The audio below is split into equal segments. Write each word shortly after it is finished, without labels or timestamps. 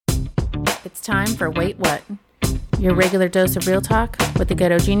It's time for Wait What? Your regular dose of real talk with the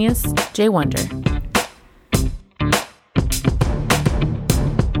ghetto genius, Jay Wonder.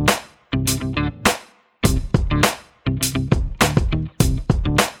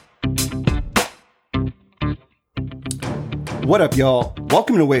 What up, y'all?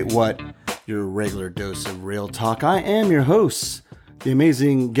 Welcome to Wait What? Your regular dose of real talk. I am your host, the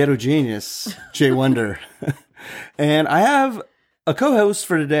amazing ghetto genius, Jay Wonder. And I have a co-host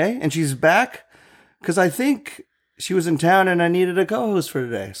for today, and she's back because I think she was in town and I needed a co-host for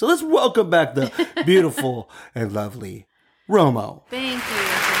today. So let's welcome back the beautiful and lovely Romo. Thank you.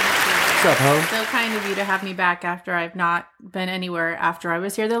 What's up, ho? So kind of you to have me back after I've not been anywhere after I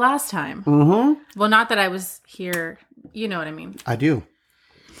was here the last time. Mm-hmm. Well, not that I was here. You know what I mean. I do.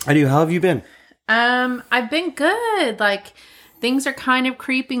 How have you been? I've been good. Like, things are kind of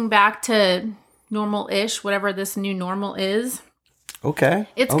creeping back to normal-ish, whatever this new normal is. Okay.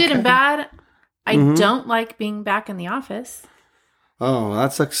 It's good and bad. I don't like being back in the office. Oh,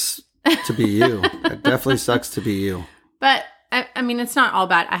 that sucks to be you. It definitely sucks to be you. But, I mean, it's not all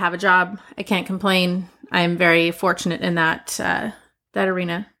bad. I have a job. I can't complain. I am very fortunate in that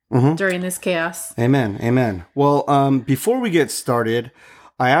arena during this chaos. Amen. Amen. Well, before we get started,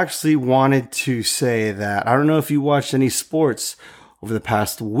 I actually wanted to say that I don't know if you watched any sports over the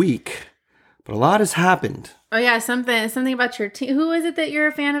past week, but a lot has happened. Oh yeah, something about your team. Who is it that you're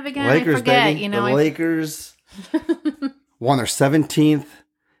a fan of again? Lakers, I forget. baby. The Lakers won their 17th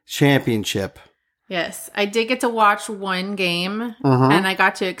championship. Yes, I did get to watch one game, and I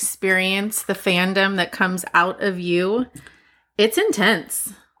got to experience the fandom that comes out of you. It's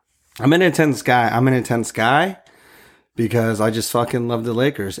intense. I'm an intense guy because I just fucking love the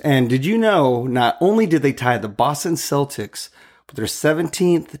Lakers. And did you know, not only did they tie the Boston Celtics with their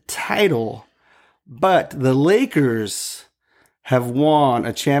 17th title, but the Lakers have won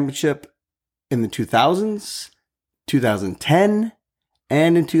a championship in the 2000s, 2010,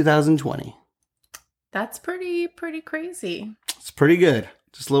 and in 2020. That's pretty crazy. It's pretty good.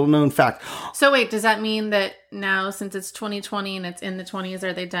 Just a little known fact. So wait, does that mean that now, since it's 2020 and it's in the 20s,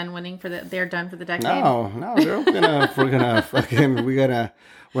 are they done winning they're done for the decade? No, we're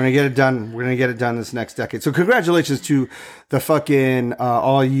gonna get it done. We're gonna get it done this next decade. So congratulations to the fucking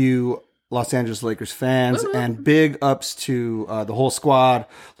all you Los Angeles Lakers fans, and big ups to the whole squad: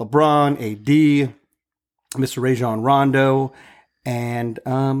 LeBron, AD, Mr. Rajon Rondo, and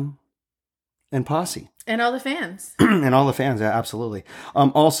Posse. And all the fans. And all the fans, yeah, absolutely.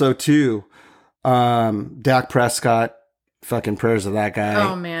 Also, too, Dak Prescott, fucking prayers of that guy.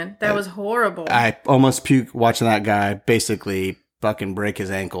 Oh, man. That was horrible. I almost puked watching that guy basically fucking break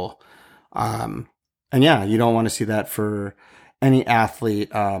his ankle. And yeah, you don't want to see that for any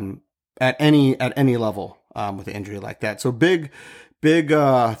athlete at any level with an injury like that. So big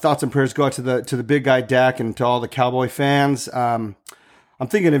thoughts and prayers go out to the big guy Dak and to all the Cowboy fans. I'm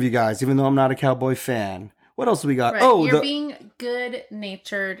thinking of you guys, even though I'm not a Cowboy fan. What else do we got? Right. Oh, you're being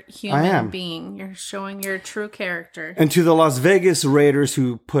good-natured human being. You're showing your true character. And to the Las Vegas Raiders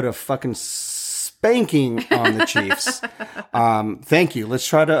who put a fucking spanking on the Chiefs. Thank you. Let's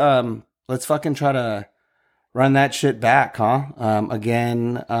fucking try to run that shit back, huh?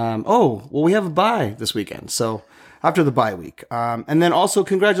 Again. We have a bye this weekend. So after the bye week. And then also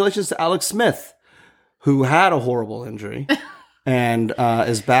congratulations to Alex Smith, who had a horrible injury. And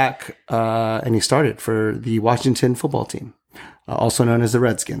is back, and he started for the Washington football team, also known as the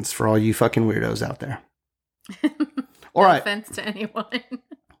Redskins, for all you fucking weirdos out there. All right. No offense to anyone.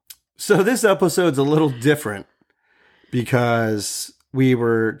 So this episode's a little different because we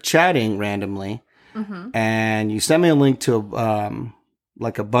were chatting randomly, and you sent me a link to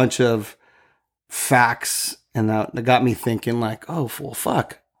like a bunch of facts, and that got me thinking, like, oh, well,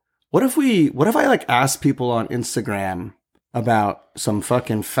 fuck. What if I like asked people on Instagram about some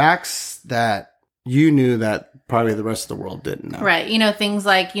fucking facts that you knew that probably the rest of the world didn't know. Right. Things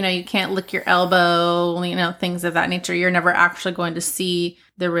like, you can't lick your elbow, things of that nature. You're never actually going to see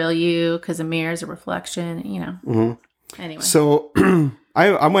the real you because a mirror is a reflection, Anyway. So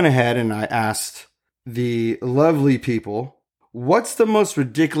I went ahead and I asked the lovely people, what's the most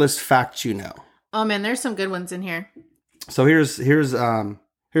ridiculous fact you know? Oh, man, there's some good ones in here. So here's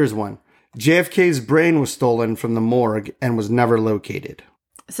one. JFK's brain was stolen from the morgue and was never located.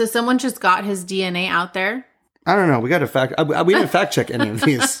 So someone just got his DNA out there? I don't know. We got to we didn't fact check any of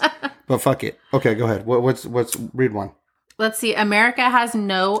these, but fuck it. Okay, go ahead. What's read one. Let's see. America has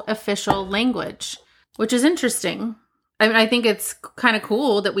no official language, which is interesting. I mean, I think it's kind of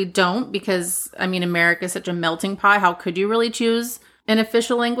cool that we don't because, America is such a melting pot. How could you really choose an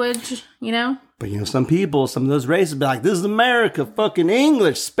official language, But some people, some of those races be like, this is America, fucking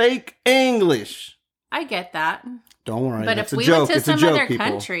English, speak English. I get that. Don't worry. But it's if a we joke. went to It's a some joke, other people.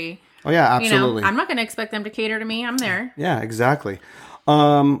 country, Oh, yeah, absolutely. I'm not going to expect them to cater to me. I'm there. Yeah, exactly.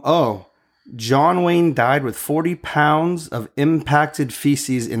 John Wayne died with 40 pounds of impacted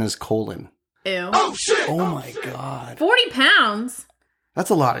feces in his colon. Ew. Oh, shit. Oh, my God. 40 pounds? That's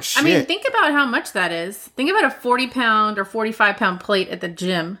a lot of shit. I mean, think about how much that is. Think about a 40-pound or 45-pound plate at the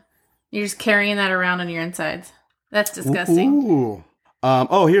gym. You're just carrying that around on your insides. That's disgusting. Ooh.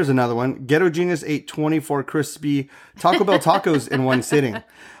 Here's another one. Ghetto Genius ate 24 crispy Taco Bell tacos in one sitting.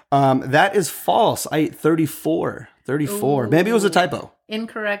 That is false. I ate 34. 34. Ooh. Maybe it was a typo.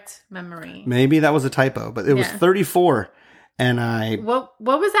 Incorrect memory. Maybe that was a typo, but it was 34. And What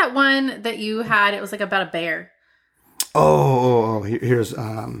was that one that you had? It was like about a bear. Here's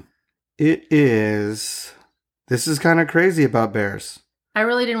it is. This is kind of crazy about bears. I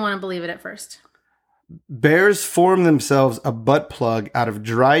really didn't want to believe it at first. Bears form themselves a butt plug out of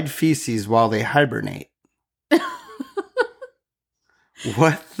dried feces while they hibernate.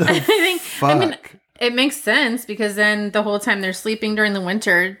 What the fuck? I mean, it makes sense because then the whole time they're sleeping during the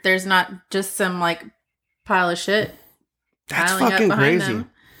winter, there's not just some like pile of shit. That's fucking crazy. Them.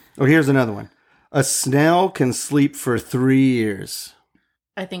 Oh, here's another one. A snail can sleep for 3 years.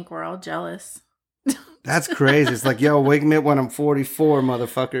 I think we're all jealous. That's crazy. It's like, yo, wake me up when I'm 44,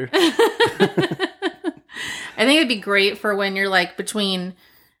 motherfucker. I think it'd be great for when you're like between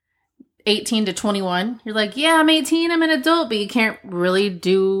 18 to 21. You're like, yeah, I'm 18, I'm an adult, but you can't really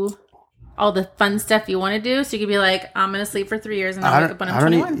do all the fun stuff you want to do. So you could be like, I'm going to sleep for 3 years and I'll wake up when I'm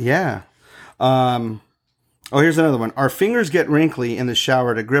 21. Yeah. Here's another one. Our fingers get wrinkly in the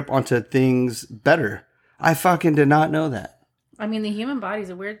shower to grip onto things better. I fucking did not know that. I mean, the human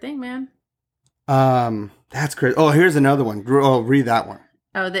body's a weird thing, man. That's crazy. Oh, here's another one. Oh, read that one.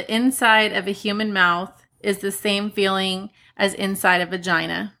 Oh, the inside of a human mouth is the same feeling as inside a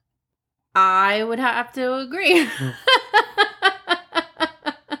vagina. I would have to agree.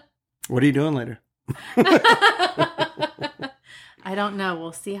 What are you doing later? I don't know.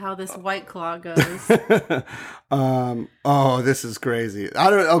 We'll see how this White Claw goes. This is crazy.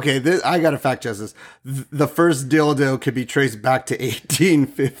 I gotta fact check this. The first dildo could be traced back to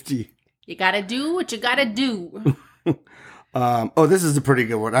 1850. You gotta do what you gotta do. This is a pretty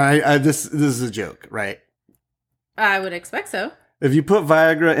good one. This is a joke, right? I would expect so. If you put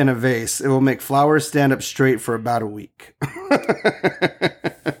Viagra in a vase, it will make flowers stand up straight for about a week.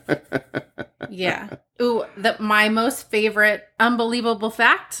 Yeah. Ooh, my most favorite unbelievable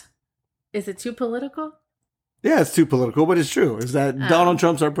fact. Is it too political? Yeah, it's too political, but it's true. Is that Donald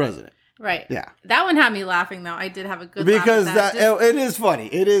Trump's our president? Right. Yeah. That one had me laughing, though. I did have a good because laugh at that. It is funny.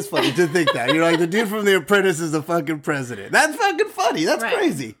 It is funny to think that. You're like, the dude from The Apprentice is the fucking president. That's fucking funny. That's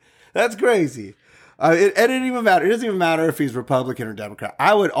crazy. That's crazy. It didn't even matter. It doesn't even matter if he's Republican or Democrat.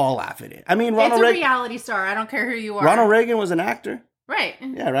 I would all laugh at it. I mean, It's a reality star. I don't care who you are. Ronald Reagan was an actor. Right.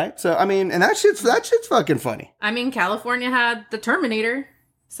 Yeah, right. So, I mean, and that shit's fucking funny. I mean, California had the Terminator.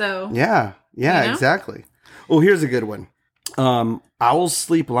 So. Yeah, exactly. Oh, here's a good one. Owls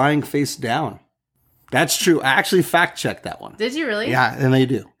sleep lying face down. That's true. I actually fact checked that one. Did you really? Yeah, and they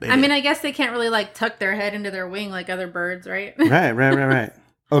do. I mean, I guess they can't really like tuck their head into their wing like other birds, right? Right.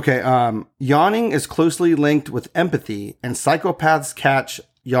 Okay, yawning is closely linked with empathy, and psychopaths catch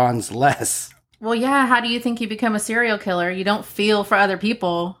yawns less. Well, yeah, how do you think you become a serial killer? You don't feel for other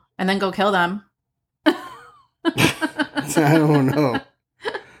people and then go kill them. I don't know.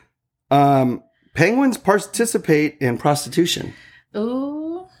 Penguins participate in prostitution.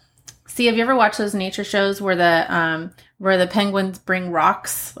 Ooh. See, have you ever watched those nature shows where the penguins bring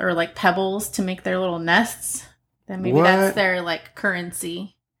rocks or like pebbles to make their little nests? Then maybe that's their like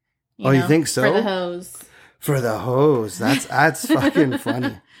currency. You think so? For the hose. For the hose. That's fucking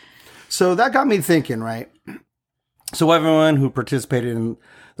funny. So that got me thinking, right? So everyone who participated in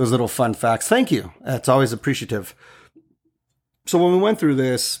those little fun facts, thank you. That's always appreciative. So when we went through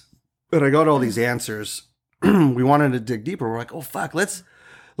this, and I got all these answers, we wanted to dig deeper. We're like, oh, fuck,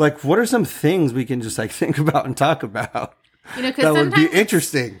 what are some things we can just like think about and talk about? That would be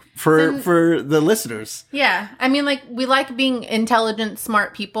interesting for the listeners. Yeah. I mean, like, we like being intelligent,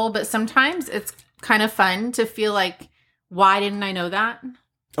 smart people, but sometimes it's kind of fun to feel like, why didn't I know that?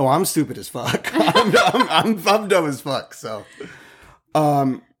 Oh, I'm stupid as fuck. I'm dumb as fuck. So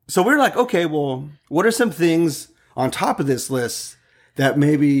we're like, okay, well, what are some things on top of this list that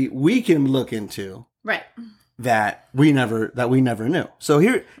maybe we can look into? Right. That we never knew. So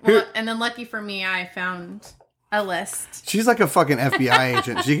here, and then lucky for me, I found a list. She's like a fucking FBI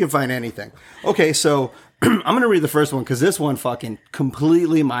agent. She can find anything. Okay, so I'm going to read the first one because this one fucking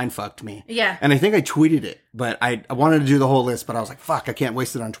completely mind-fucked me. Yeah. And I think I tweeted it, but I wanted to do the whole list, but I was like, fuck, I can't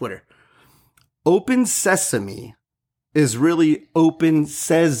waste it on Twitter. Open Sesame is really Open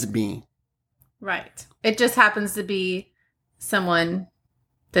Sesame. Right. It just happens to be someone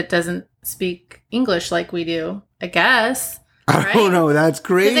that doesn't speak English like we do, I guess. I Right? don't know. That's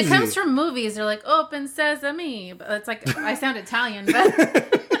crazy. Because it comes from movies. They're like, Open Sesame. But it's like, I sound Italian, but...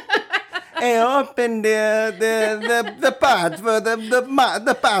 Hey, open the pot for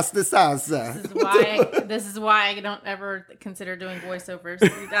the pasta salsa. This is why I don't ever consider doing voiceovers.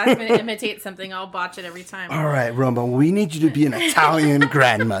 I'm going to imitate something. I'll botch it every time. All right, Roma, we need you to be an Italian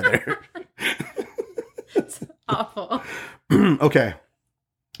grandmother. It's awful. Okay.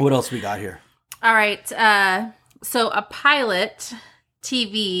 What else we got here? All right. So a pilot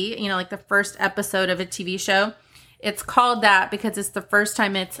TV, like the first episode of a TV show, it's called that because it's the first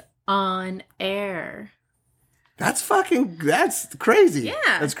time it's on air. That's crazy.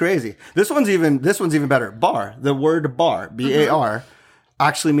 Yeah. That's crazy. This one's even better. Bar. The word bar, B-A-R,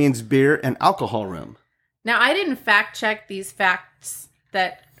 actually means beer and alcohol room. Now, I didn't fact check these facts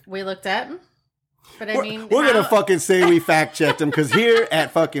that we looked at. But I mean, we're gonna fucking say we fact checked him because here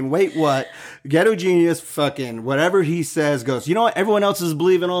at fucking Wait What, Ghetto Genius fucking whatever he says goes. You know what? Everyone else is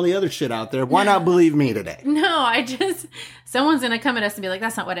believing all the other shit out there. Why not believe me today? No, someone's gonna come at us and be like,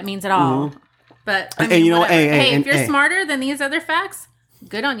 "That's not what it means at all." Mm-hmm. But I mean, and you know what? Hey, if you're smarter than these other facts,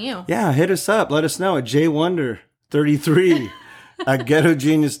 good on you. Yeah, hit us up. Let us know at jwonder33 at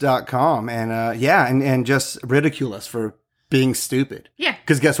ghettogenius.com and and just ridicule us for being stupid. Yeah.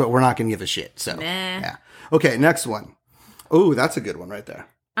 Because guess what? We're not going to give a shit. So, yeah. Okay, next one. Oh, that's a good one right there.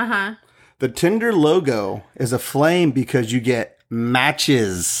 Uh-huh. The Tinder logo is a flame because you get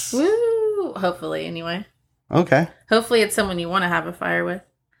matches. Woo! Hopefully, anyway. Okay. Hopefully it's someone you want to have a fire with.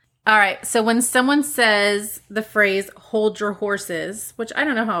 All right. So when someone says the phrase, hold your horses, which I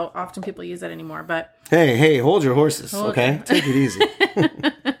don't know how often people use that anymore, but... Hey, hold your horses, okay? Take it easy.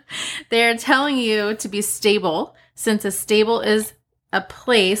 They're telling you to be stable, since a stable is a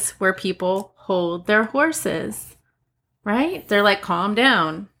place where people hold their horses, right? They're like, calm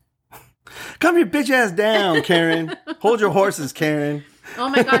down. Calm your bitch ass down, Karen. Hold your horses, Karen. Oh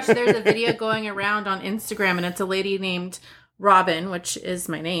my gosh, there's a video going around on Instagram, and it's a lady named Robin, which is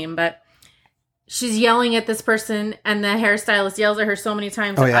my name, but she's yelling at this person, and the hairstylist yells at her so many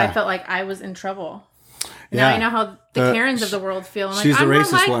times that I felt like I was in trouble. Now I know how the Karens of the world feel. I'm she's like, the I'm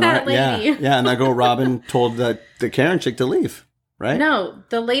racist not like one, that right? lady. Yeah, and that girl Robin told the Karen chick to leave, right? No,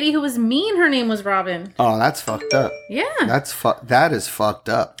 the lady who was mean, her name was Robin. Oh, that's fucked up. Yeah. That is fucked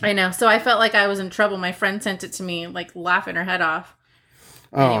up. I know. So I felt like I was in trouble. My friend sent it to me, like laughing her head off.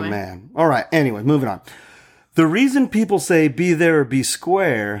 Oh, man. All right. Anyway, moving on. The reason people say be there or be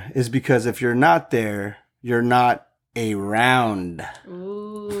square is because if you're not there, you're not around.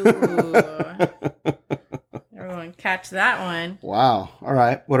 Ooh. Everyone catch that one. Wow. All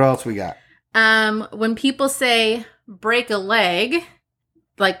right. What else we got? When people say break a leg,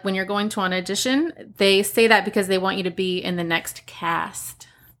 like when you're going to an audition, they say that because they want you to be in the next cast.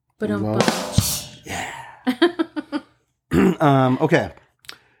 Yeah. Okay.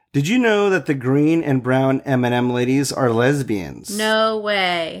 Did you know that the green and brown M&M ladies are lesbians? No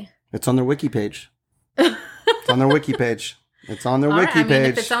way. It's on their wiki page. It's on their wiki page. It's on their wiki page.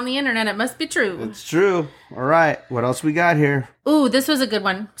 If it's on the internet, it must be true. It's true. All right. What else we got here? Ooh, this was a good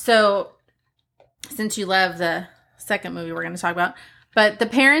one. So, since you love the second movie we're going to talk about, but the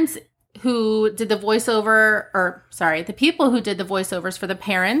parents who did the the people who did the voiceovers for the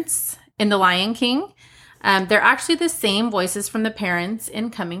parents in The Lion King, they're actually the same voices from the parents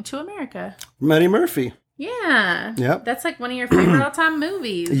in Coming to America. Eddie Murphy. Yeah. Yep. That's like one of your favorite all-time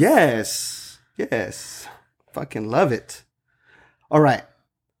movies. Yes. Fucking love it. All right.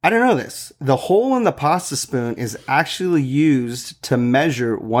 I don't know this. The hole in the pasta spoon is actually used to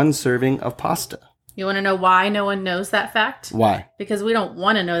measure one serving of pasta. You want to know why no one knows that fact? Why? Because we don't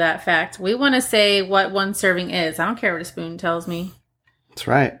want to know that fact. We want to say what one serving is. I don't care what a spoon tells me. That's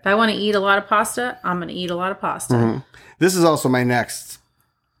right. If I want to eat a lot of pasta, I'm going to eat a lot of pasta. Mm-hmm. This is also my next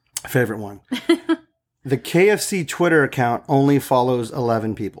favorite one. The KFC Twitter account only follows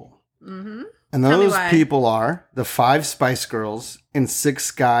 11 people. Mm-hmm. And those people are the 5 Spice Girls and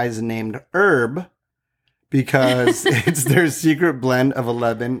 6 guys named Herb, because it's their secret blend of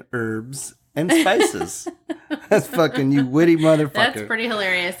 11 herbs and spices. That's fucking you witty motherfucker. That's pretty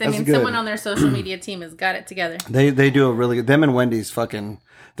hilarious. I mean, someone on their social media team has got it together. They do a really good... Them and Wendy's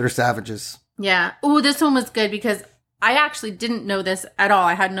they're savages. Yeah. Ooh, this one was good because I actually didn't know this at all.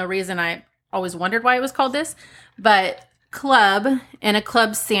 I had no reason. I always wondered why it was called this. But club and a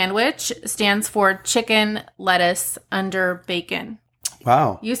club sandwich stands for chicken, lettuce, under bacon.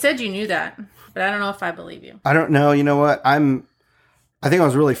 Wow. You said you knew that, but I don't know if I believe you. I don't know. You know what? I think I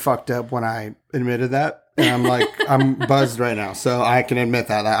was really fucked up when I admitted that. And I'm like, I'm buzzed right now. So I can admit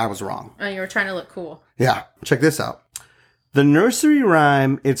that I was wrong. Oh, you were trying to look cool. Yeah. Check this out. The nursery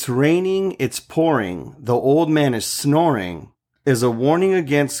rhyme, it's raining, it's pouring, the old man is snoring, is a warning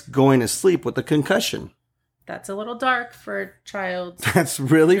against going to sleep with a concussion. That's a little dark for a child's That's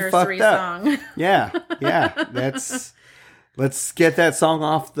really nursery fucked up. song. Yeah. Let's get that song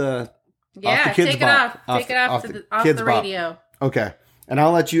off the Yeah, kids' take it bop. off. Take it off kids' the bop. radio. Okay. And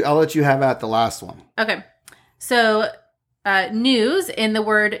I'll let you have at the last one. Okay. So, news in the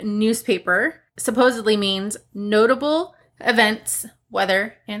word newspaper supposedly means notable events,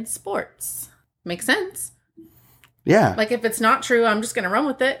 weather, and sports. Makes sense. Yeah. Like, if it's not true, I'm just going to run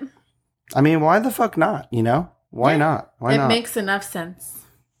with it. I mean, why the fuck not? You know? Why Yeah. not? Why not? It makes enough sense.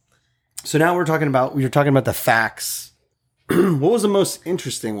 So now you're talking about the facts. What was the most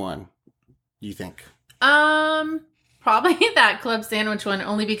interesting one, you think? Probably that club sandwich one,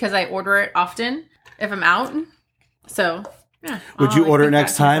 only because I order it often if I'm out. So, yeah. Would you I order think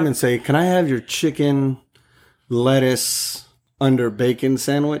next that comes time up. and say, "Can I have your chicken, lettuce, under bacon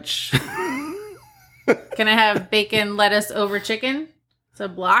sandwich?" Can I have bacon, lettuce over chicken? So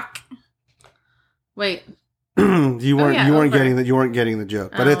block. Wait. you weren't over. getting the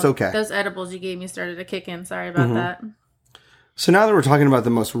joke, but it's okay. Those edibles you gave me started to kick in. Sorry about that. So now that we're talking about the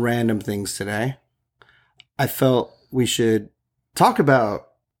most random things today, I felt we should talk about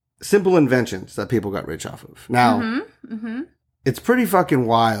simple inventions that people got rich off of. Now, it's pretty fucking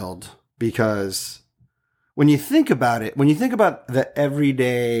wild because when you think about it, when you think about the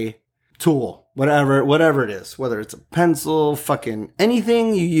everyday tool, whatever it is, whether it's a pencil, fucking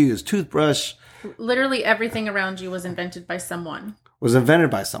anything you use, toothbrush, Literally everything around you was invented by someone. was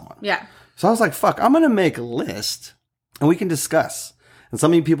invented by someone. Yeah. So I was like, fuck, I'm going to make a list and we can discuss. And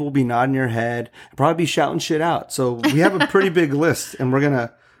some of you people will be nodding your head and probably be shouting shit out. So we have a pretty big list and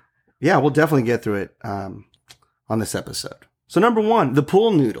we'll definitely get through it on this episode. So number 1, the pool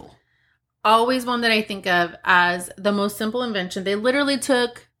noodle. Always one that I think of as the most simple invention. They literally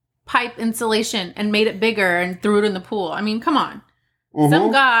took pipe insulation and made it bigger and threw it in the pool. I mean, come on.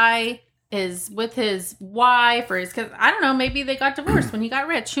 Some guy is with his wife or his, cause I don't know, maybe they got divorced when he got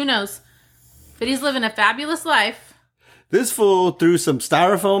rich. Who knows? But he's living a fabulous life. This fool threw some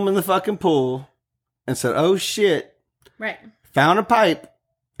styrofoam in the fucking pool and said, "Oh shit." Right. Found a pipe.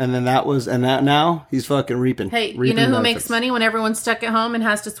 And then now he's fucking reaping. Hey, you reaping know who benefits. makes money when everyone's stuck at home and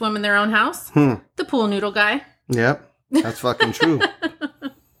has to swim in their own house? The pool noodle guy. Yep. That's fucking true.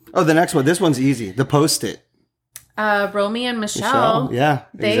 Oh, the next one. This one's easy. The Post-it. Romy and Michelle. Yeah,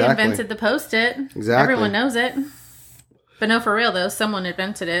 They exactly. invented the Post-it. Exactly. Everyone knows it. But no, for real though, someone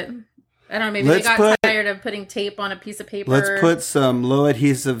invented it. I don't know, maybe Let's they got put- tired of putting tape on a piece of paper. Let's put some low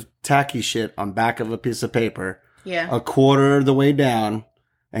adhesive tacky shit on back of a piece of paper, Yeah. a quarter of the way down,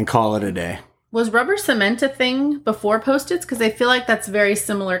 and call it a day. Was rubber cement a thing before Post-its? Because I feel like that's very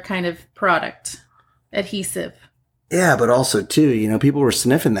similar kind of product. Adhesive. Yeah, but also too, people were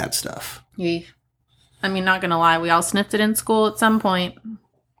sniffing that stuff. Yeah. I mean, not gonna lie, we all sniffed it in school at some point.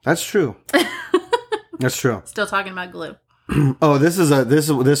 That's true. That's true. Still talking about glue. Oh, this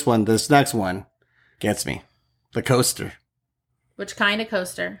next one gets me. The coaster. Which kind of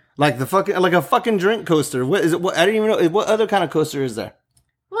coaster? Like a fucking drink coaster. What is it? I don't even know. What other kind of coaster is there?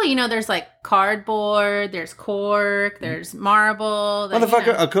 Well, there's like cardboard, there's cork, there's marble.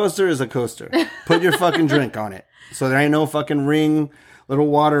 Motherfucker, a coaster is a coaster. Put your fucking drink on it. So there ain't no fucking little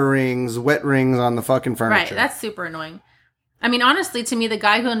water rings, wet rings on the fucking furniture. Right, that's super annoying. I mean, honestly, to me, the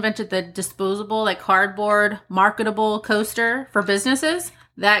guy who invented the disposable, like cardboard, marketable coaster for businesses,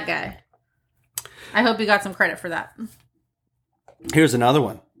 that guy. I hope he got some credit for that. Here's another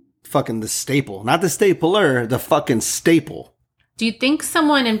one. Fucking the staple. Not the stapler, the fucking staple. Do you think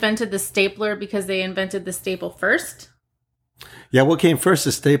someone invented the stapler because they invented the staple first? Yeah, what came first,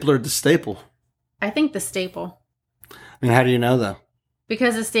 the stapler or the staple? I think the staple. And how do you know, though?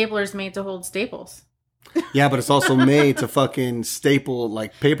 Because the stapler is made to hold staples. Yeah, but it's also made to fucking staple,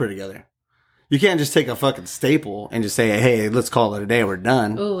 like, paper together. You can't just take a fucking staple and just say, hey, let's call it a day, we're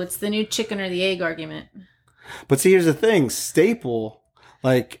done. Ooh, it's the new chicken or the egg argument. But see, here's the thing. Staple,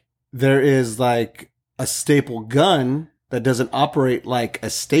 like, there is, like, a staple gun that doesn't operate like a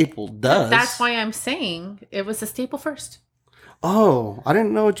staple does. That's why I'm saying it was the staple first. Oh, I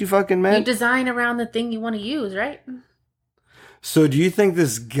didn't know what you fucking meant. You design around the thing you want to use, right? So do you think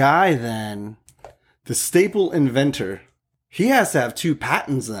this guy then, the staple inventor, he has to have 2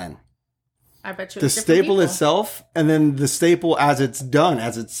 patents then? I bet you The it's different staple people. itself, and then the staple as it's done,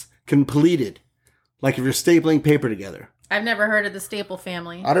 as it's completed. Like if you're stapling paper together. I've never heard of the staple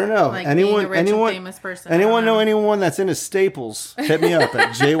family. I don't know. Like being a rich and anyone, famous person. I anyone don't know anyone that's into staples? Hit me up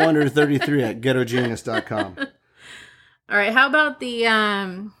at jwonder33 at ghettogenius.com. All right. How about the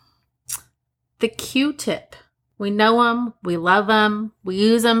Q-tip? We know them. We love them. We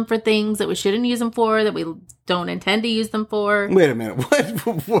use them for things that we shouldn't use them for, that we don't intend to use them for. Wait a minute. What?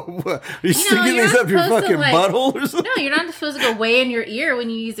 Are you sticking you're these not up your supposed to, fucking like- butthole or something? No, you're not supposed to go way in your ear when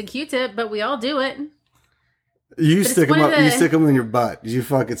you use a Q-tip, but we all do it. You it's stick them one up. of You the- stick them in your butt. You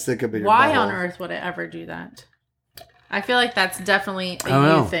fucking stick them in your Why butthole. on earth would I ever do that? I feel like that's definitely I don't a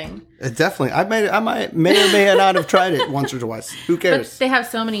you know. thing. It definitely. I may or may not have tried it once or twice. Who But cares? they have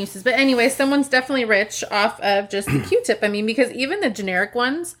so many uses. But anyway, someone's definitely rich off of just the Q-tip. I mean, because even the generic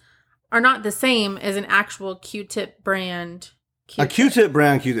ones are not the same as an actual Q-tip brand. A Q-tip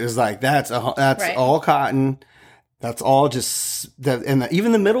brand Q-tip is like that's Right. all cotton. That's all just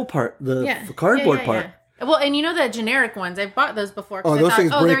even the middle part, the cardboard part. Yeah. Well, and you know the generic ones. I've bought those before. 'Cause Oh, I those thought,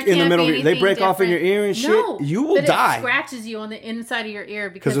 things break there in the can't middle. be They break anything off in your different. ear and shit. No, You will but die. It scratches you on the inside of your ear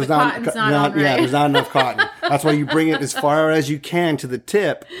because Because the cotton's not on right. Yeah, there's not enough cotton. That's why you bring it as far as you can to the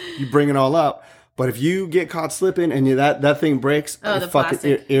tip. You bring it all up. But if you get caught slipping and that thing breaks, Oh, the fucking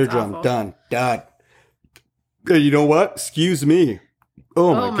plastic. eardrum It's done. Hey, you know what? Excuse me.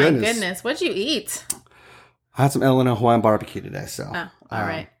 Oh, Oh my my goodness. goodness. What'd you eat? I had some Illinois Hawaiian barbecue today, so. Oh, all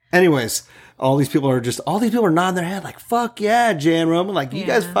right. Anyways, all these people are nodding their head like, fuck yeah, Jan Roman. Like, you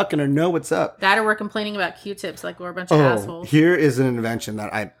guys fucking know what's up. That or we're complaining about Q-tips like we're a bunch of Oh, assholes. here is an invention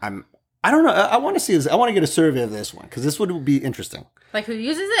that I don't know. I want to see this. I want to get a survey of this one because this would be interesting. Like who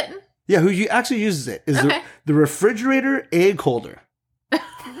uses it? Yeah, who actually uses it is Okay. the refrigerator egg holder.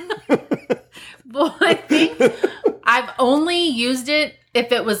 Well, I think I've only used it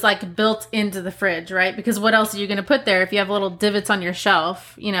if it was like built into the fridge, right? Because what else are you going to put there if you have little divots on your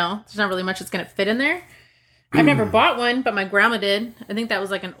shelf? You know, there's not really much that's going to fit in there. I've never bought one, but my grandma did. I think that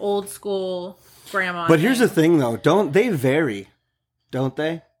was like an old school grandma. But here's the thing, though. Don't they vary? Don't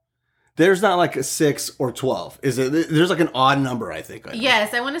they? There's not like a 6 or 12. Is it? There's like an odd number, I think.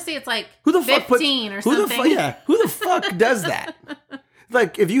 Yes, I want to say it's like Who the fuck 15 or something. Who the fuck does that?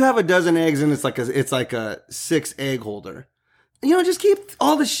 Like if you have a dozen eggs and it's like a 6 egg holder, just keep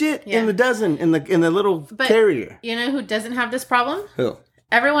all the shit in the dozen in the little carrier. You know who doesn't have this problem? Who?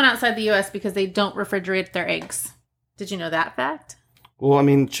 Everyone outside the U.S. because they don't refrigerate their eggs. Did you know that fact? Well, I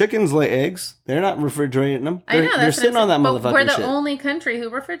mean, chickens lay eggs. They're not refrigerating them. I know They're that's sitting on that but motherfucking we're the shit. only country who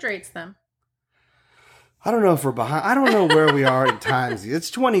refrigerates them. I don't know if we're behind. I don't know where we are in times. It's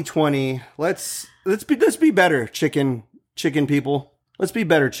 2020. Let's be better, chicken people. Let's be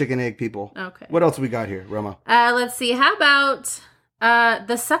better, chicken egg people. Okay. What else we got here, Roma? Let's see. How about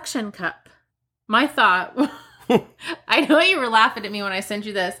the suction cup? My thought. I know you were laughing at me when I sent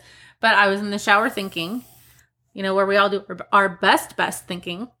you this, but I was in the shower thinking, where we all do our best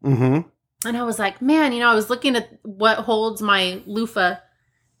thinking. Mm-hmm. And I was like, man, I was looking at what holds my loofah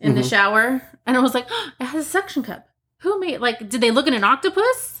in the shower, and I was like, oh, it has a suction cup. Who made, did they look at an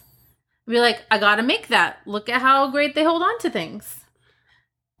octopus? Be like, I gotta make that. Look at how great they hold on to things.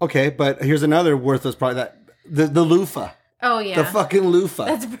 Okay, but here's another worthless product. The loofah. Oh, yeah. The fucking loofah.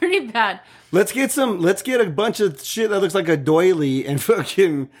 That's pretty bad. Let's get a bunch of shit that looks like a doily and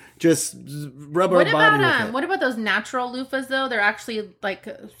fucking just rub our body with it. What about those natural loofahs though? They're actually like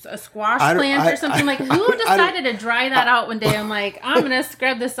a squash I don't- plant I- or something. I- Who I decided to dry that out one day? I'm like, I'm gonna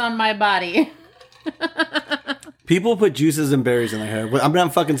scrub this on my body. People put juices and berries in their hair. But I'm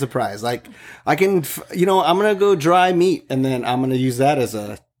not fucking surprised. Like I can, I'm gonna go dry meat and then I'm gonna use that as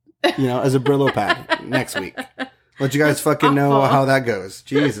a Brillo pad next week. Let you guys fucking know awful. how that goes.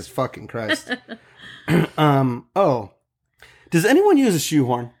 Jesus fucking Christ. Does anyone use a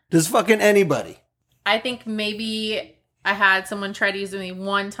shoehorn? Does fucking anybody? I think maybe I had someone try to use me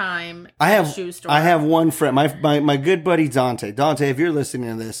one time I at a shoe store. have one friend, my good buddy Dante. Dante, if you're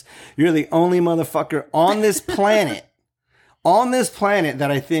listening to this, you're the only motherfucker on this planet, that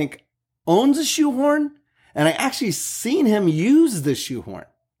I think owns a shoehorn, and I actually seen him use the shoehorn.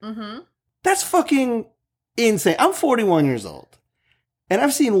 Mm-hmm. That's fucking insane. I'm 41 years old, and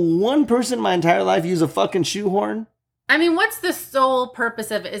I've seen one person my entire life use a fucking shoehorn. I mean, what's the sole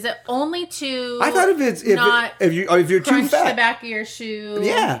purpose of it? Is it only to I thought if you're too crunch the fat, back of your shoe?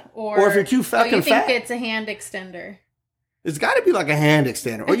 Yeah. Or if you're too fucking you think fat. it's a hand extender? it's got to be like a hand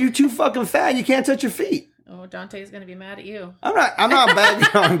extender. Or you're too fucking fat, you can't touch your feet. Oh, Dante's gonna be mad at you. I'm not bagging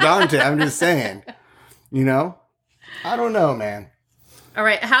on Dante. I'm just saying, I don't know, man. All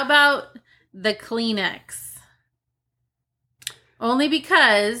right, how about the Kleenex? Only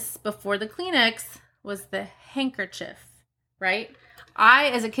because before the Kleenex was the handkerchief, right? I,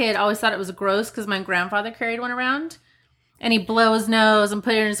 as a kid, always thought it was gross because my grandfather carried one around. And he'd blow his nose and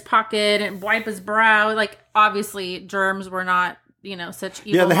put it in his pocket and wipe his brow. Like, obviously, germs were not, such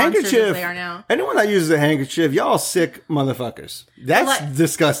evil the monsters handkerchief, as they are now. Anyone that uses a handkerchief, y'all sick motherfuckers. That's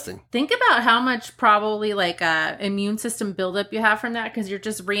disgusting. Think about how much probably, immune system buildup you have from that because you're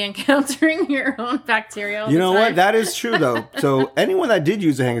just re-encountering your own bacteria all You the know time. what? That is true, though. So anyone that did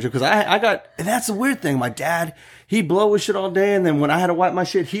use a handkerchief, because I got, and that's the weird thing. My dad, he'd blow his shit all day, and then when I had to wipe my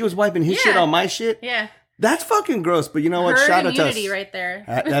shit, he was wiping his shit on my shit. Yeah. That's fucking gross, but you know what? Herd Shout out to us. immunity right there.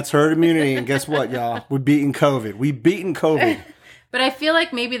 That's herd immunity, and guess what, y'all? We're beating COVID. We beaten COVID. But I feel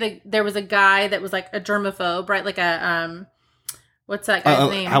like maybe there was a guy that was like a germaphobe, right? Like a what's that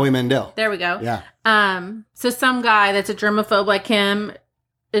guy's name? Howie Mandel. There we go. Yeah. So some guy that's a germaphobe like him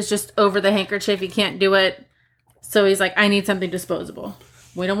is just over the handkerchief. He can't do it. So he's like, I need something disposable.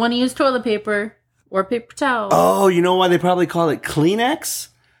 We don't want to use toilet paper or paper towel. Oh, you know why they probably call it Kleenex?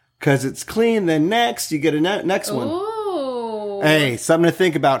 Because it's clean, then next, you get a next one. Ooh. Hey, something to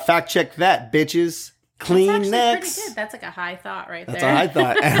think about. Fact check that, bitches. Clean That's actually next. pretty good. That's like a high thought right there. That's a high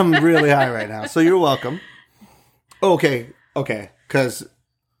thought. And I'm really high right now. So you're welcome. Okay. Because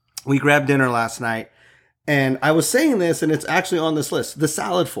we grabbed dinner last night. And I was saying this, and it's actually on this list. The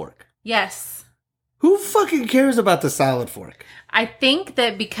salad fork. Yes. Who fucking cares about the salad fork? I think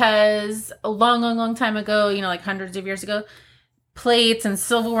that because a long time ago, like hundreds of years ago, plates and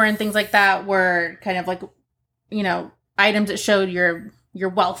silverware and things like that were kind of like, items that showed your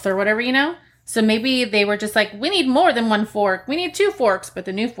wealth or whatever, So maybe they were just like, we need more than one fork. We need 2 forks, but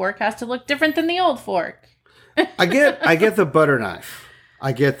the new fork has to look different than the old fork. I get the butter knife.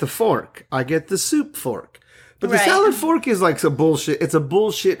 I get the fork. I get the soup fork. But the salad fork is like some bullshit. It's a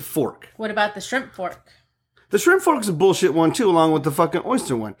bullshit fork. What about the shrimp fork? The shrimp fork is a bullshit one too, along with the fucking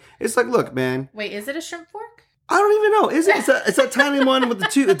oyster one. It's like, look, man. Wait, is it a shrimp fork? I don't even know. Is it? It's that tiny one with the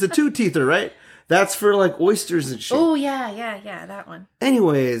two. It's a 2-teether, right? That's for like oysters and shit. Oh yeah, that one.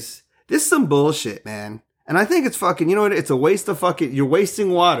 Anyways, this is some bullshit, man. And I think it's fucking. You know what? It's a waste of fucking. You're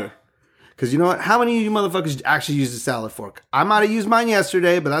wasting water. Because you know what? How many of you motherfuckers actually use a salad fork? I might have used mine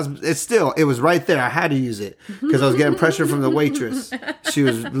yesterday, but it was right there. I had to use it because I was getting pressure from the waitress. She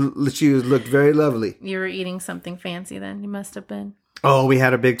looked very lovely. You were eating something fancy then. You must have been. Oh, we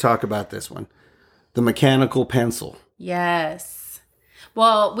had a big talk about this one. The mechanical pencil. Yes.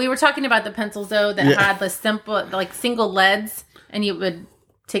 Well, we were talking about the pencils though that had the simple, like single leads, and you would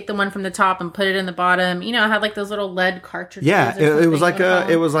take the one from the top and put it in the bottom. It had like those little lead cartridges. Yeah, it was like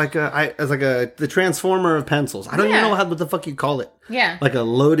the transformer of pencils. I don't even know what the fuck you call it. Yeah, like a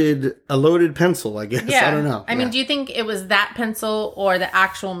loaded pencil, I guess. Yeah. I don't know. I mean, do you think it was that pencil or the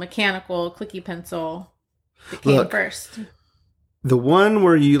actual mechanical clicky pencil that came first? The one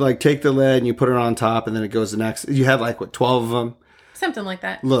where you like take the lead and you put it on top and then it goes the next. You have like 12 of them. Something like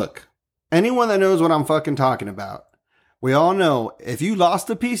that. Look, anyone that knows what I'm fucking talking about, we all know if you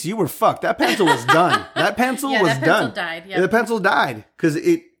lost a piece, you were fucked. That pencil was done. That pencil was that done. Pencil died. Yeah, the pencil died because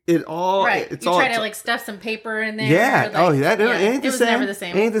it all. Right. It's you all. Try to like stuff some paper in there. Yeah. Ain't the it was same. Never the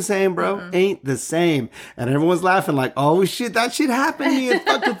same. Ain't the same, bro. Mm-mm. Ain't the same. And everyone's laughing like, oh shit, that shit happened to me in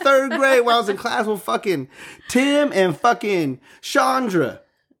fucking 3rd grade while I was in class with fucking Tim and fucking Chandra.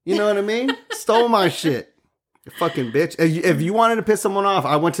 You know what I mean? Stole my shit. You fucking bitch. If you wanted to piss someone off,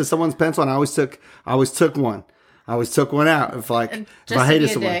 I went to someone's pencil and I always took one. I always took one out if I hated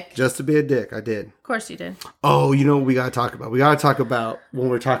someone. Just to be a dick, I did. Of course you did. Oh, you know what we gotta talk about? We gotta talk about when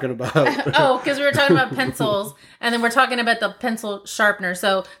we're talking about because we were talking about pencils and then we're talking about the pencil sharpener.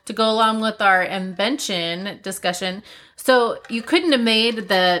 So to go along with our invention discussion, so you couldn't have made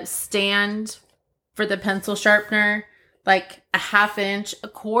the stand for the pencil sharpener like a 1/2 inch, a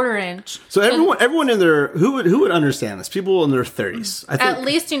 1/4 inch. So everyone in their who would understand this? People in their 30s. I think. At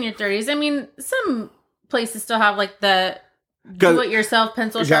least in your 30s. I mean, some places still have like the do-it-yourself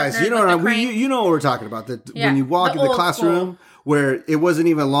pencil sharpener. Guys, you know you know what we're talking about. When you walk in the classroom where it wasn't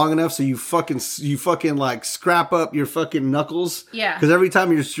even long enough, so you fucking like scrap up your fucking knuckles. Yeah. Because every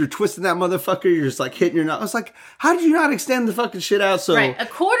time you're twisting that motherfucker, you're just like hitting your knuckles. It's like, how did you not extend the fucking shit out? So right, a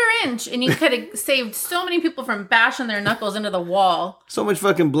 1/4 inch, and you could have saved so many people from bashing their knuckles into the wall. So much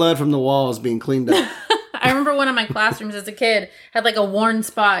fucking blood from the walls being cleaned up. I remember one of my classrooms as a kid had like a worn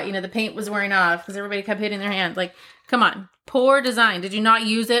spot. The paint was wearing off because everybody kept hitting their hand. Like, come on, poor design. Did you not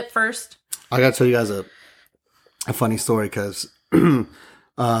use it first? I gotta tell you guys a funny story because my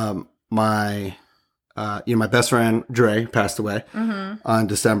best friend Dre passed away on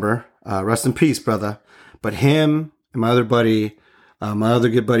December. Rest in peace, brother. But him and my other buddy, my other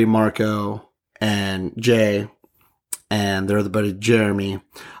good buddy Marco and Jay and their other buddy Jeremy.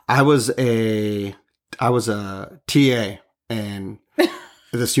 I was a TA in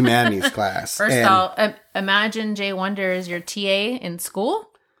this humanities class. First of all, imagine Jay Wonder is your TA in school.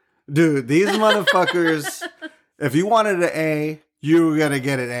 Dude, these motherfuckers, if you wanted an A, you were going to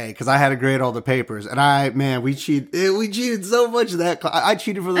get an A because I had to grade all the papers. And we cheated so much that class. I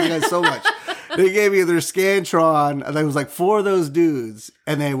cheated for those guys so much. They gave me their Scantron, and there was like 4 of those dudes,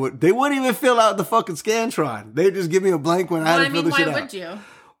 and they wouldn't even fill out the fucking Scantron. They'd just give me a blank when I had to fill the shit out. Why would you?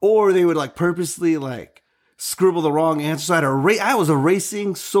 Or they would like purposely like scribble the wrong answer. So I was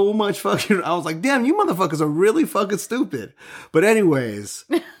erasing so much fucking. I was like, damn, you motherfuckers are really fucking stupid. But anyways,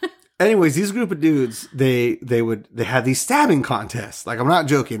 these group of dudes, they had these stabbing contests. Like, I'm not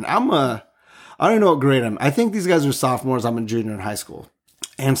joking. I don't know what grade I'm. I think these guys are sophomores. I'm a junior in high school.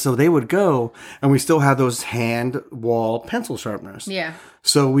 And so they would go, and we still had those hand wall pencil sharpeners. Yeah.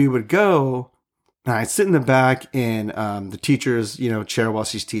 So we would go, and I'd sit in the back in the teacher's, chair while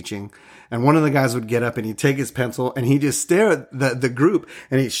she's teaching. And one of the guys would get up and he'd take his pencil and he'd just stare at the group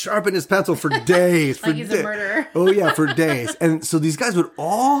and he'd sharpen his pencil for days. Like he's a murderer. Oh, yeah, for days. And so these guys would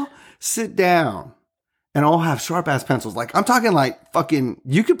all sit down and all have sharp ass pencils. Like, I'm talking like fucking,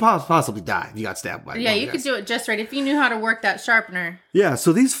 you could possibly die if you got stabbed by. Yeah, you could do it just right if you knew how to work that sharpener. Yeah,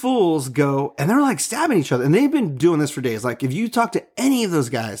 so these fools go and they're like stabbing each other, and they've been doing this for days. Like, if you talk to any of those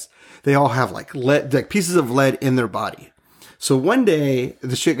guys, they all have like lead, like pieces of lead in their body. So one day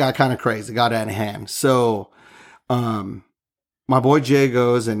the shit got kind of crazy, got out of hand. So, my boy Jay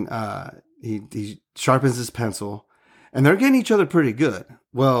goes and he sharpens his pencil, and they're getting each other pretty good.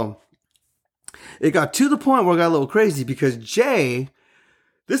 Well, it got to the point where it got a little crazy because Jay,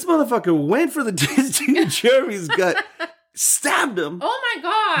 this motherfucker went for the dude Jeremy's gut, stabbed him. Oh my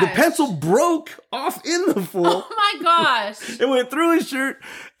gosh. The pencil broke off in the fool. Oh my gosh. It went through his shirt.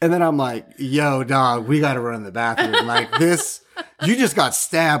 And then I'm like, yo, dog, we got to run in the bathroom. Like, this, you just got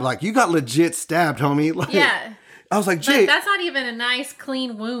stabbed. Like, you got legit stabbed, homie. Like, yeah. I was like, Jay. But that's not even a nice,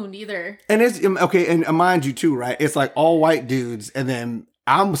 clean wound either. And it's, okay, and mind you too, right? It's like all white dudes, and then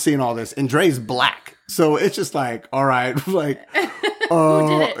I'm seeing all this, and Dre's black. So it's just like, all right, like, who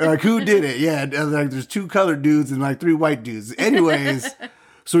did it? Like, who did it? Yeah, like there's 2 colored dudes and like 3 white dudes. Anyways,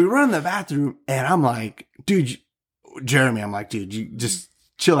 so we run in the bathroom, and I'm like, dude, Jeremy, I'm like, dude, you just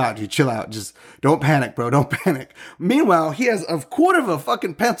chill out, dude, chill out. Just don't panic, bro, don't panic. Meanwhile, he has a quarter of a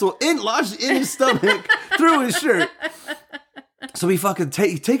fucking pencil lodged in his stomach through his shirt. So he fucking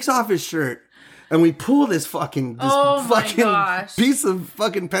he takes off his shirt. And we pull this fucking piece of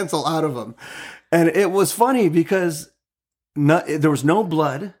fucking pencil out of him. And it was funny because there was no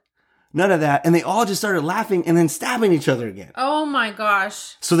blood, none of that. And they all just started laughing and then stabbing each other again. Oh my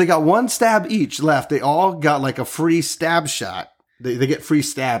gosh. So they got 1 stab each left. They all got like a free stab shot. They get free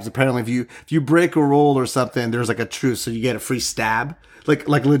stabs. Apparently, if you break a roll or something, there's like a truce. So you get a free stab. Like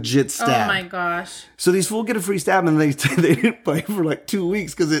legit stab. Oh my gosh. So these fools get a free stab, and they didn't play for like 2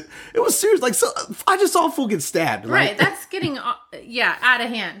 weeks because it was serious. Like, so I just saw a fool get stabbed. Right, that's getting out of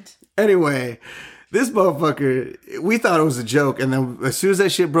hand. Anyway, this motherfucker, we thought it was a joke, and then as soon as that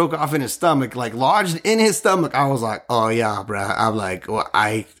shit broke off in his stomach, like lodged in his stomach, I was like, oh yeah, bro. I'm like, well,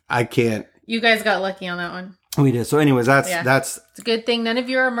 I can't. You guys got lucky on that one. We did. So anyways, that's it's a good thing none of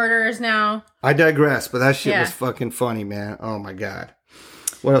you are murderers now. I digress, but that shit was fucking funny, man. Oh my God.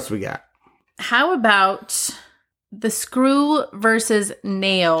 What else we got? How about the screw versus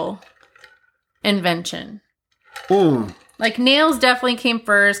nail invention? Like, nails definitely came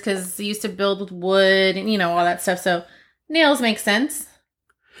first because they used to build with wood and, all that stuff. So nails make sense.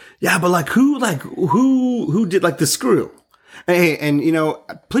 Yeah, but who did like the screw? Hey, and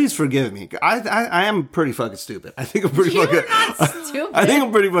please forgive me. I am pretty fucking stupid. I think I'm pretty fucking stupid. I think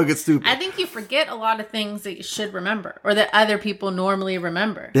I'm pretty fucking stupid. I think you forget a lot of things that you should remember or that other people normally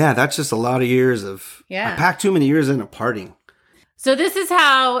remember. Yeah, that's just a lot of years of. I packed too many years into partying. So this is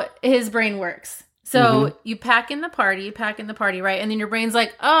how his brain works. So you pack in the party, right? And then your brain's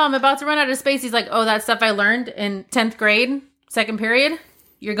like, oh, I'm about to run out of space. He's like, oh, that stuff I learned in 10th grade, 2nd period,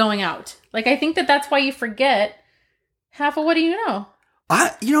 you're going out. Like, I think that's why you forget half of what do you know.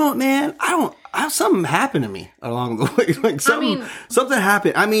 You know what, man? Something happened to me along the way. Like something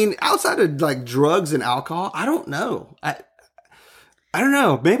happened. I mean, outside of like drugs and alcohol, I don't know. I don't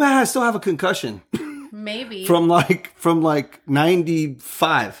know. Maybe I still have a concussion. Maybe. from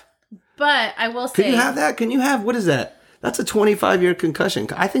 95. But I will say. Can you have that? Can you have, what is that? That's a 25-year concussion.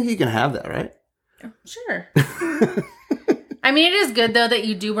 I think you can have that, right? Sure. I mean, it is good though that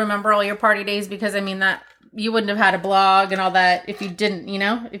you do remember all your party days because that you wouldn't have had a blog and all that if you didn't,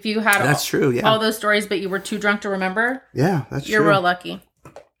 if you had that's true, yeah. all those stories, but you were too drunk to remember. Yeah, that's You're true. real lucky.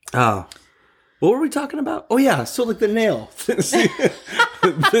 Oh. What were we talking about? Oh yeah, so like the nail. See,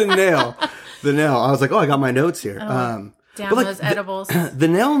 the nail. I was like, oh, I got my notes here. Down but like those edibles. The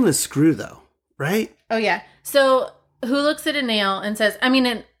nail and the screw, though, right? Oh yeah. So who looks at a nail and says, I mean,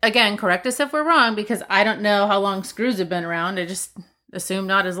 and again, correct us if we're wrong, because I don't know how long screws have been around. I just assume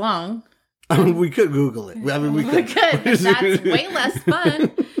not as long. I mean, we could Google it. I mean, we could. But that's way less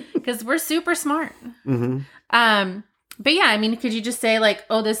fun because we're super smart. Mm-hmm. But yeah, I mean, could you just say like,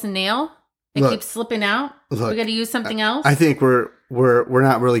 oh, this nail, it keeps slipping out. We got to use something else. I think we're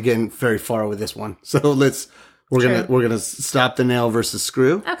not really getting very far with this one. So we're gonna stop the nail versus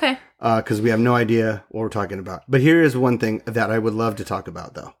screw. Okay. Because we have no idea what we're talking about. But here is one thing that I would love to talk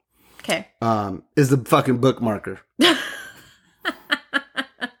about, though. Okay. Is the fucking bookmarker.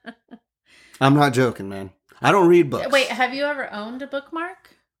 I'm not joking, man. I don't read books. Wait, have you ever owned a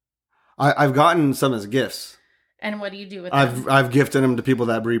bookmark? I've gotten some as gifts. And what do you do with them? I've gifted them to people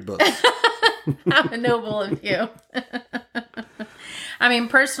that read books. How noble of you. I mean,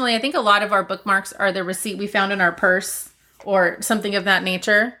 personally, I think a lot of our bookmarks are the receipt we found in our purse or something of that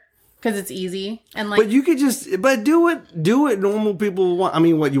nature. Because it's easy. And like, but you could do what normal people want. I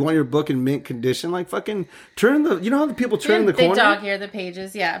mean, what, you want your book in mint condition? Like fucking you know how the people turn the corner? They dog ear the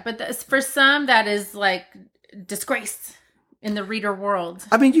pages, yeah. But for some, that is like disgrace in the reader world.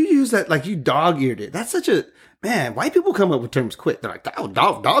 I mean, you use that, like you dog eared it. That's such a, man, white people come up with terms quick. They're like, oh,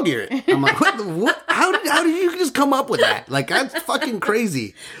 dog ear it. I'm like, what? How did you just come up with that? Like, that's fucking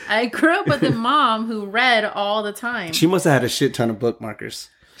crazy. I grew up with a mom who read all the time. She must have had a shit ton of bookmarkers.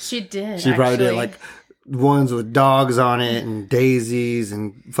 She did. She probably did like ones with dogs on it and daisies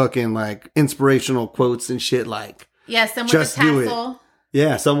and fucking like inspirational quotes and shit. Like, yeah, some with the tassel.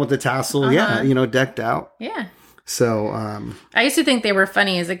 Yeah, some with the tassel. Yeah, decked out. Yeah. So, I used to think they were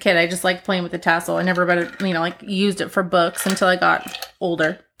funny as a kid. I just liked playing with the tassel. I never read it, like used it for books until I got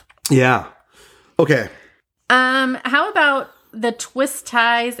older. Yeah. Okay. How about the twist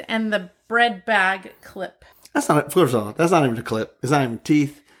ties and the bread bag clip? That's not, first of all, that's not even a clip. It's not even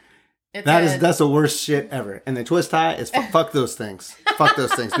teeth. That's the worst shit ever. And the twist tie is fuck those things. Fuck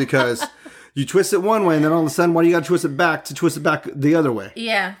those things, because you twist it one way and then all of a sudden, why do you got to twist it back the other way?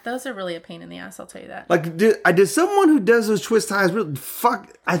 Yeah, those are really a pain in the ass. I'll tell you that. Like, did someone who does those twist ties really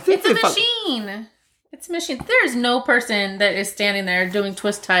fuck? I think it's a machine. It's a machine. There's no person that is standing there doing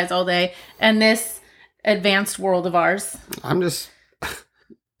twist ties all day in this advanced world of ours. I'm just.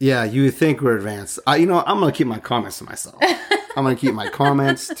 Yeah, you would think we're advanced. I'm going to keep my comments to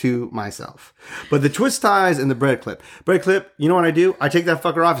myself. But the twist ties and the bread clip. Bread clip, you know what I do? I take that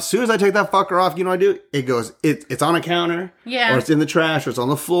fucker off. As soon as I take that fucker off, you know what I do? It goes, it's on a counter. Yeah. Or it's in the trash, or it's on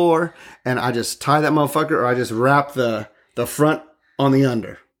the floor. And I just tie that motherfucker, or I just wrap the front on the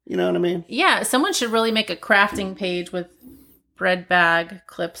under. You know what I mean? Yeah, someone should really make a crafting page with bread bag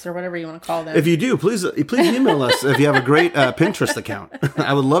clips or whatever you want to call them. If you do, please email us if you have a great Pinterest account.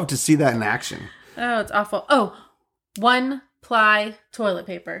 I would love to see that in action. Oh, it's awful. Oh, 1-ply toilet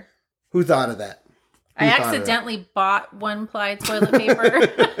paper. Who thought of that? I accidentally bought 1-ply toilet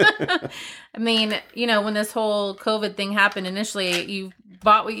paper. I mean, when this whole COVID thing happened initially, you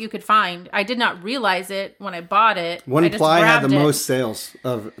bought what you could find. I did not realize it when I bought it. 1-ply had the most sales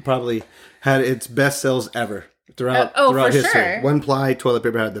probably had its best sales ever. Throughout history. Sure. 1-ply toilet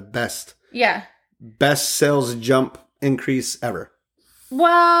paper had the best. Yeah. Best sales jump increase ever.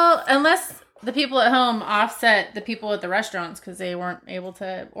 Well, unless the people at home offset the people at the restaurants because they weren't able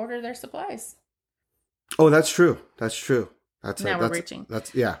to order their supplies. Oh, that's true. We're reaching.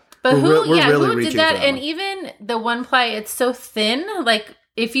 Yeah. But who really did that? And even the 1-ply, it's so thin. Like,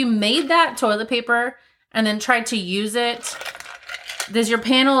 if you made that toilet paper and then tried to use it, does your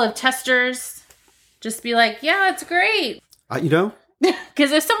panel of testers just be like, yeah, it's great?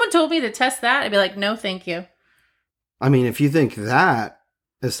 Because if someone told me to test that, I'd be like, no, thank you. I mean, if you think that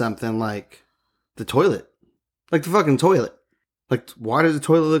is something like the toilet, like the fucking toilet. Like, why does the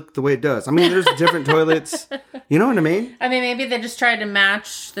toilet look the way it does? I mean, there's different toilets. You know what I mean? I mean, maybe they just tried to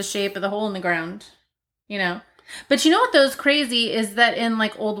match the shape of the hole in the ground, But you know what those crazy is that in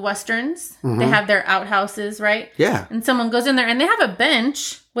like old Westerns, they have their outhouses, right? Yeah. And someone goes in there and they have a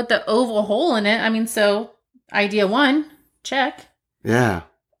bench with the oval hole in it. I mean, so idea one, check. Yeah.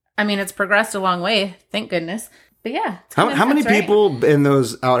 I mean, it's progressed a long way. Thank goodness. But yeah. How many people in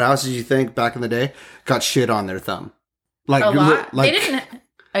those outhouses you think back in the day got shit on their thumb? Like, a lot. They didn't,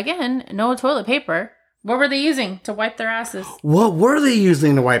 again, no toilet paper. What were they using to wipe their asses? What were they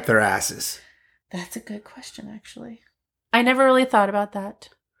using to wipe their asses? That's a good question, actually. I never really thought about that.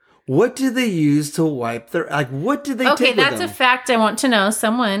 What did they use to wipe their... Like, what did they take with them? Okay, that's a fact I want to know.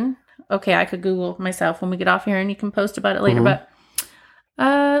 Someone... Okay, I could Google myself when we get off here and you can post about it later. But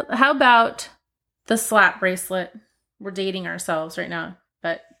how about The slap bracelet. We're dating ourselves right now,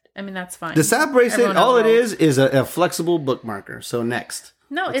 but I mean that's fine. The slap bracelet, Everyone all knows it rules. is a flexible bookmarker. So next.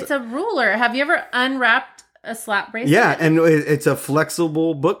 No, it's a ruler. Have you ever unwrapped a slap bracelet? Yeah, and it's a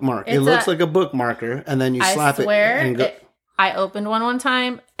flexible bookmark. It It's looks like a bookmarker, and then you slap I swear, it and go. I opened one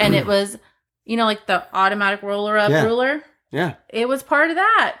time, and it was, like the automatic roller up ruler. Yeah. It was part of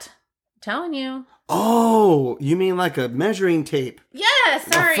that. I'm telling you. Oh, you mean like a measuring tape? Yeah,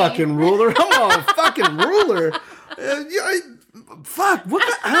 sorry. A fucking ruler? Oh, a fucking ruler. Fuck.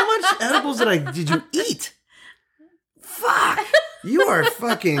 How much edibles did you eat? Fuck. You are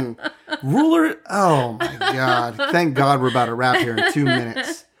fucking ruler. Oh my God. Thank God we're about to wrap here in 2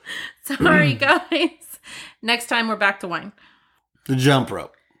 minutes. Sorry, guys. Next time we're back to wine. The jump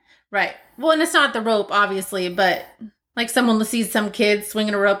rope. Right. Well, and it's not the rope, obviously, but like someone sees some kids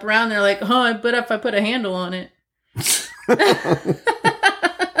swinging a rope around, they're like, oh, I bet if I put a handle on it. It's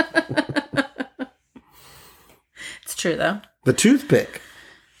true, though. The toothpick.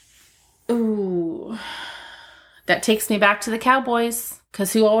 Ooh. That takes me back to the cowboys,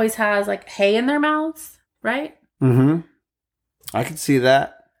 because who always has like hay in their mouths, right? Mm-hmm. I can see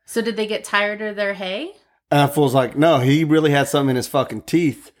that. So did they get tired of their hay? Fool's like, no, he really had something in his fucking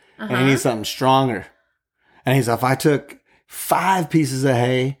teeth, and he needs something stronger. And he's like, if I took 5 pieces of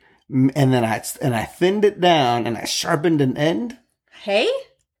hay, and then I thinned it down, and I sharpened an end. Hay?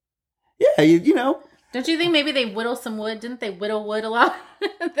 Yeah, you know. Don't you think maybe they whittle some wood? Didn't they whittle wood a lot?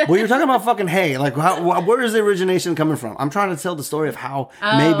 Well, you're talking about fucking hay. Like, where is the origination coming from? I'm trying to tell the story of how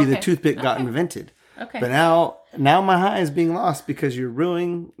maybe the toothpick got invented. Okay. But now my high is being lost because you're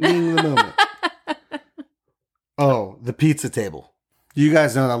ruining the moment. Oh, the pizza table. You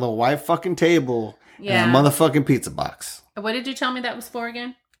guys know that little white fucking table and a motherfucking pizza box. What did you tell me that was for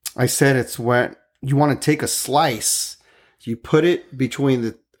again? I said it's when you want to take a slice, you put it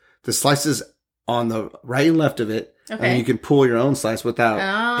between the slices on the right and left of it, and then you can pull your own slice without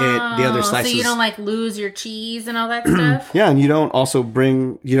the other slices. So you don't like lose your cheese and all that stuff? Yeah, and you don't also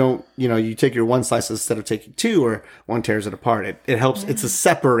you take your one slice instead of taking 2, or one tears it apart. It helps. It's a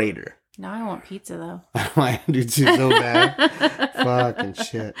separator. Now I want pizza, though. I do too, so bad. Fucking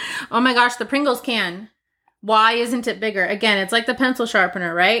shit. Oh my gosh, the Pringles can. Why isn't it bigger? Again, it's like the pencil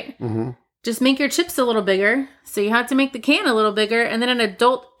sharpener, right? Mm-hmm. Just make your chips a little bigger. So you have to make the can a little bigger, and then an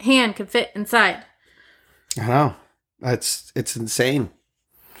adult hand can fit inside. I know. It's insane.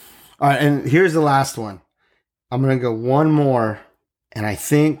 All right, and here's the last one. I'm going to go one more, and I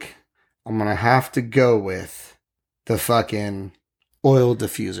think I'm going to have to go with the fucking oil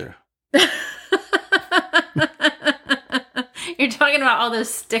diffuser. You're talking about all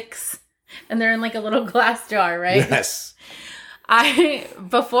those sticks, and they're in like a little glass jar, right? Yes.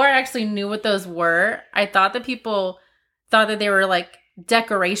 Before I actually knew what those were, I thought that people thought that they were like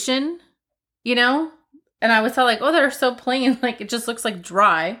decoration, and I was like, oh, they're so plain, like it just looks like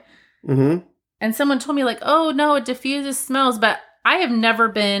dry. Mm-hmm. And someone told me like, oh no, it diffuses smells, but I have never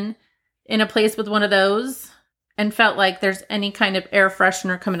been in a place with one of those and felt like there's any kind of air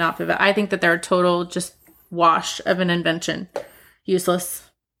freshener coming off of it. I think that they're a total just wash of an invention. Useless.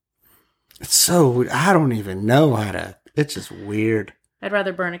 It's so, I don't even know it's just weird. I'd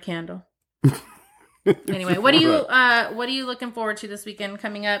rather burn a candle. Anyway, what are you looking forward to this weekend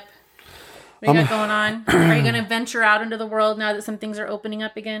coming up? What you got going on? Are you going to venture out into the world now that some things are opening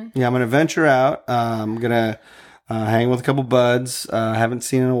up again? Yeah, I'm going to venture out. I'm going to hang with a couple buds. Haven't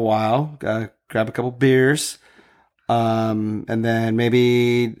seen in a while. Grab a couple beers. And then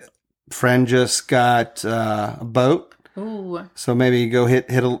maybe friend just got a boat. Ooh. So maybe go hit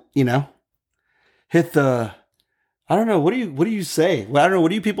the, I don't know. What do you say? Well, I don't know. What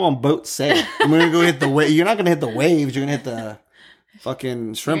do you people on boats say? I'm going to go hit the wave. You're not going to hit the waves. You're going to hit the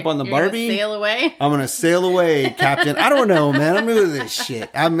fucking shrimp on the Barbie. Gonna sail away? I'm going to sail away, Captain. I don't know, man. I'm new to this shit.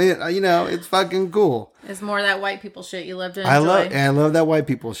 I mean, it's fucking cool. It's more of that white people shit you love to enjoy. I love that white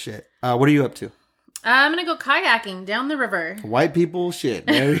people shit. What are you up to? I'm going to go kayaking down the river. White people shit.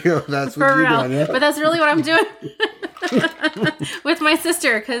 There you go. That's what you're doing. Yeah? But that's really what I'm doing with my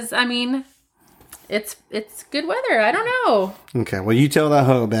sister. Because, it's good weather. I don't know. Okay. Well, you tell that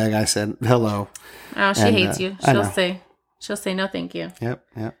hoe bag I said hello. Oh, she hates you. She'll say no thank you. Yep.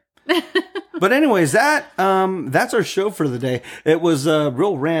 But anyways, that's our show for the day. It was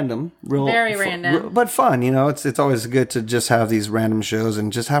real random, very random, but fun. It's always good to just have these random shows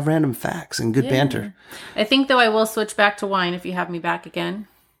and just have random facts and good banter. I think though I will switch back to wine if you have me back again.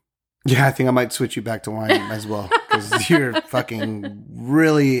 Yeah, I think I might switch you back to wine as well because you're fucking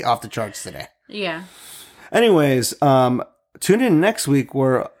really off the charts today. Yeah. Anyways, tune in next week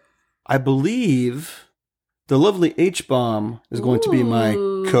where I believe the lovely H-Bomb is going to be my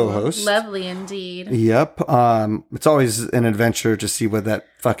Ooh, co-host. Lovely indeed. Yep. It's always an adventure to see what that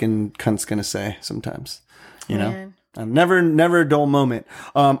fucking cunt's gonna say sometimes. You know? Never a dull moment.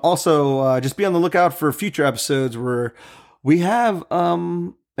 Also, just be on the lookout for future episodes where we have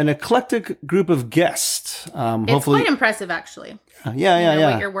an eclectic group of guests. It's Hopefully, quite impressive, actually.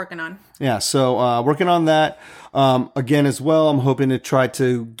 Yeah. What you're working on. Yeah, so working on that. Again, as well, I'm hoping to try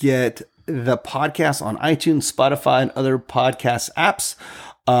to get the podcast on iTunes, Spotify, and other podcast apps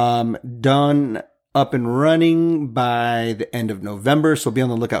done up and running by the end of November. So be on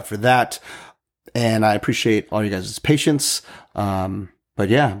the lookout for that. And I appreciate all you guys' patience. But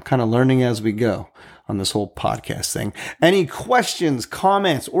yeah, I'm kind of learning as we go on this whole podcast thing. Any questions,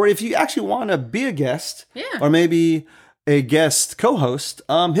 comments, or if you actually want to be a guest, or maybe a guest co-host,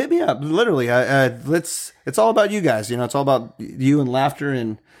 hit me up. Literally, it's all about you guys. You know, it's all about you and laughter,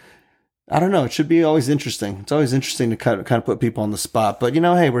 and I don't know. It should be always interesting. It's always interesting to kind of put people on the spot. But you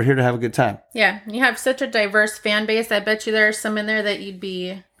know, hey, we're here to have a good time. Yeah, you have such a diverse fan base. I bet you there are some in there that you'd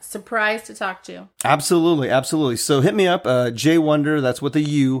be surprised to talk to. Absolutely. So hit me up, JWonder, that's with a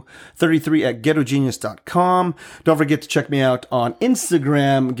U, 33 at ghettogenius.com. Don't forget to check me out on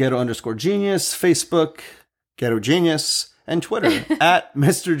Instagram, ghetto_genius, Facebook, Ghetto Genius, and Twitter at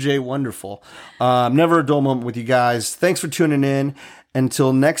Mr. J Wonderful. Never a dull moment with you guys. Thanks for tuning in.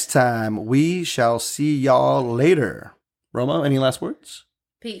 Until next time, we shall see y'all later. Romo, any last words?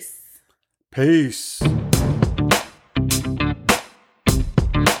 Peace. Peace.